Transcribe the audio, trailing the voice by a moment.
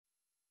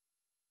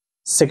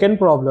Second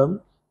problem,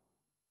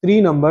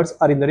 three numbers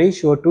are in the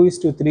ratio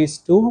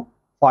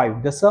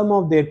 2:3:5. The sum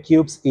of their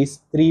cubes is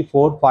 3,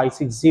 4, 5,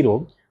 6,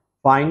 0.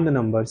 Find the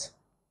numbers.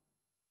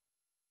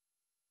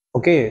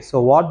 Okay,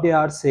 so what they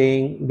are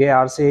saying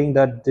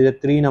that the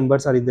three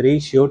numbers are in the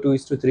ratio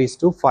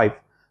 2:3:5.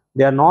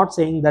 They are not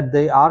saying that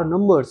they are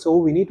numbers, so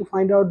we need to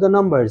find out the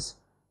numbers.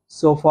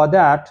 So for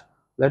that,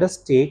 let us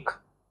take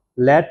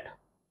let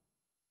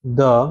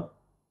the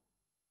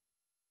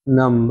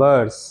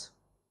numbers.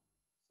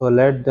 So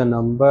let the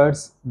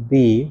numbers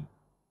be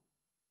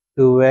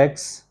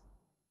 2x,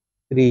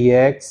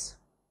 3x,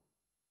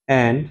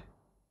 and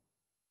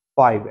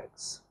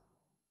 5x.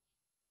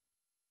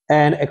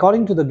 And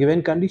according to the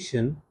given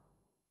condition,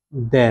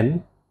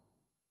 then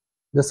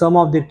the sum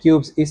of their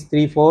cubes is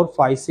 3, 4,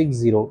 5, 6,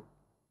 0.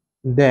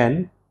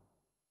 Then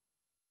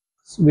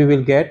we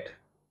will get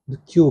the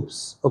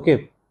cubes.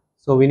 Okay,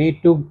 so we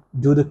need to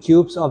do the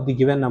cubes of the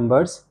given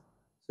numbers.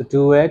 So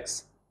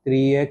 2x,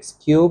 3x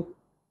cube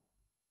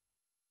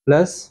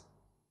plus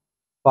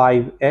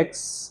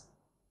 5x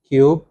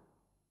cube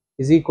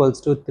is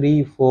equals to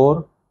 3,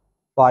 4,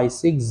 5,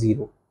 6,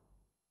 0.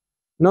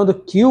 Now the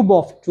cube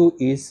of 2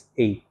 is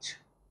 8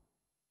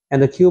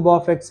 and the cube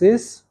of x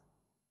is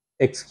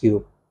x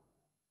cube.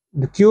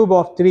 The cube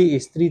of 3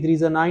 is 3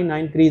 3s are 9,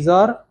 9 3s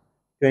are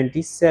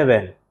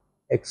 27,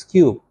 x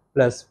cube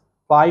plus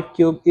 5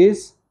 cube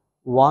is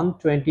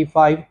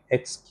 125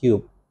 x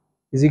cube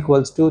is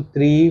equals to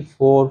 3,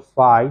 4,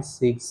 5,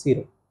 6,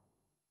 0.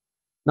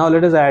 Now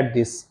let us add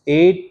this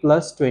 8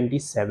 plus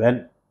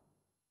 27.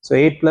 So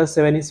 8 plus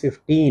 7 is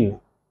 15.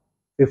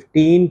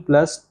 15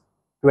 plus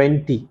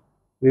 20.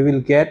 We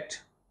will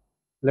get,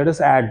 let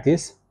us add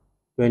this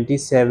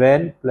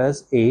 27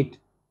 plus 8.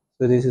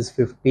 So this is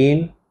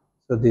 15.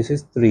 So this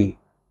is 3.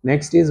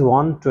 Next is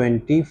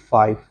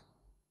 125.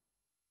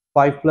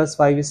 5 plus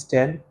 5 is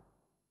 10.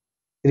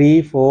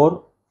 3,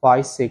 4,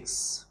 5,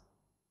 6.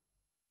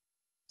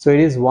 So it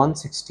is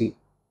 160.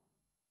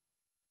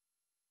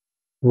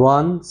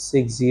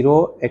 160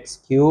 x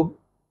cube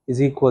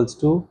is equals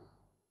to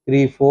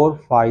 3, 4,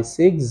 5,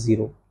 6,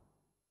 0.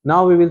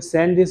 Now we will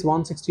send this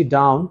 160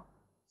 down.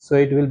 So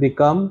it will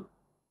become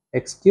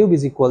x cube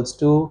is equals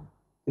to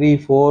 3,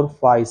 4,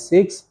 5,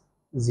 6,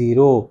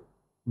 0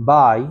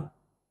 by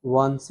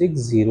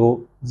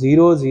 160.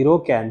 0, 0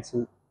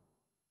 cancel.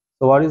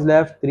 So what is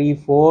left? 3,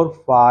 4,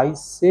 5,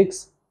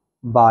 6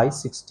 by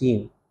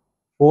 16.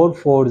 4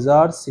 4s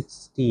are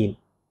 16.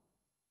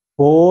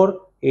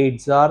 4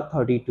 8s are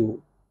 32.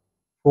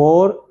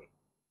 4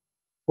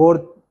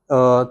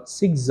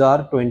 6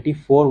 are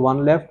 24.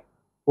 1 left.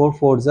 4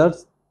 4s are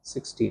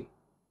 16.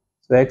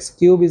 So x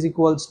cube is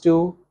equals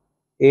to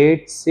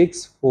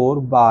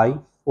 864 by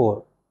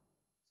 4.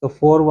 So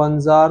 4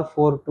 1s are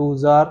 4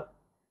 2s are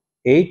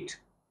 8.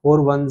 4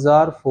 1s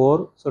are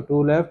 4. So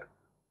 2 left.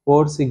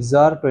 4 6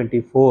 are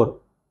 24.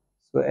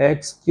 So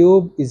x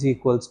cube is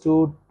equals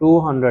to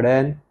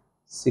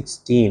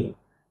 216.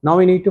 Now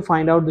we need to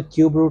find out the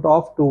cube root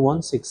of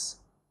 216.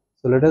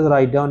 So let us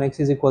write down x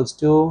is equals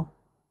to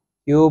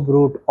cube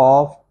root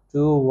of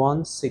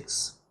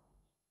 216.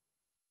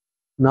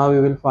 Now we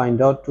will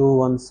find out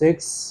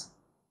 216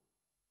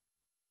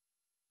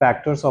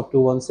 factors of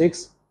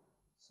 216.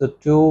 So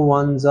 2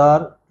 1s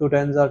are 2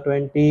 10s are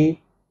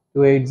 20, 2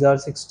 8s are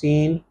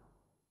 16,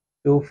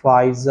 2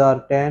 5s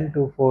are 10,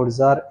 2 4s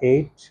are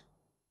 8,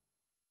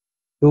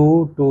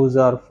 2 2s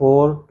are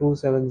 4, 2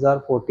 7s are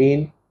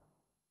 14,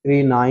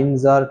 3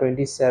 9s are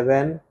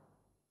 27,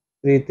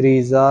 3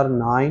 3s are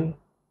 9,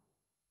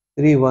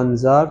 3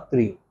 1s are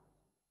 3.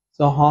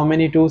 So how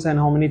many 2s and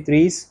how many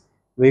 3s?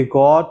 We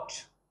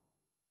got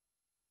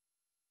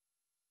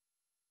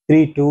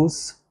 3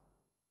 2s.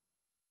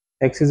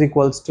 X is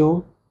equals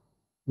to,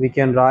 we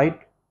can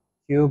write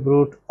cube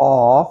root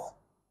of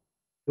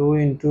 2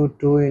 into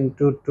 2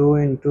 into 2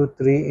 into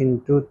 3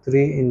 into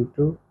 3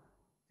 into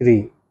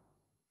 3.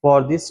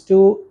 For these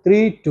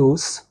 3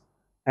 2s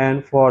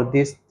and for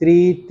these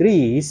 3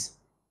 3s,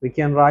 we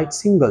can write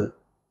single.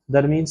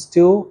 That means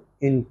 2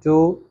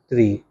 into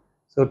 3.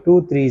 So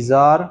 2 3s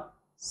are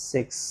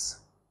 6.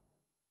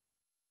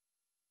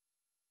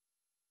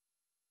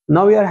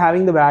 Now we are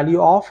having the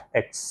value of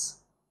x.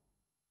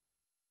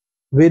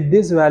 With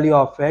this value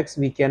of x,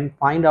 we can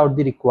find out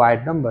the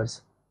required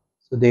numbers.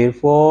 So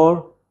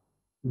therefore,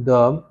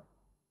 the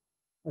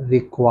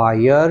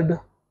required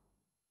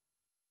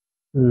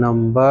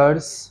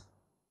numbers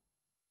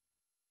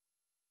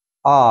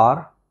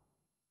are,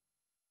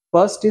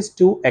 first is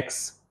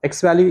 2x.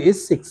 X value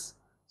is 6.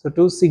 So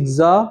 2 6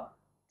 are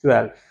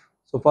 12.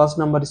 So first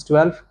number is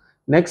 12.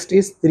 Next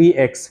is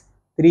 3x.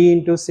 3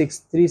 into 6.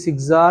 3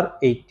 6 are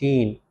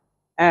 18.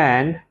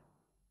 And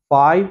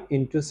 5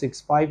 into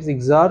 6. 5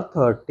 6 are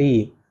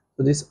 30.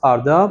 So these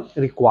are the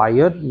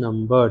required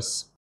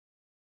numbers.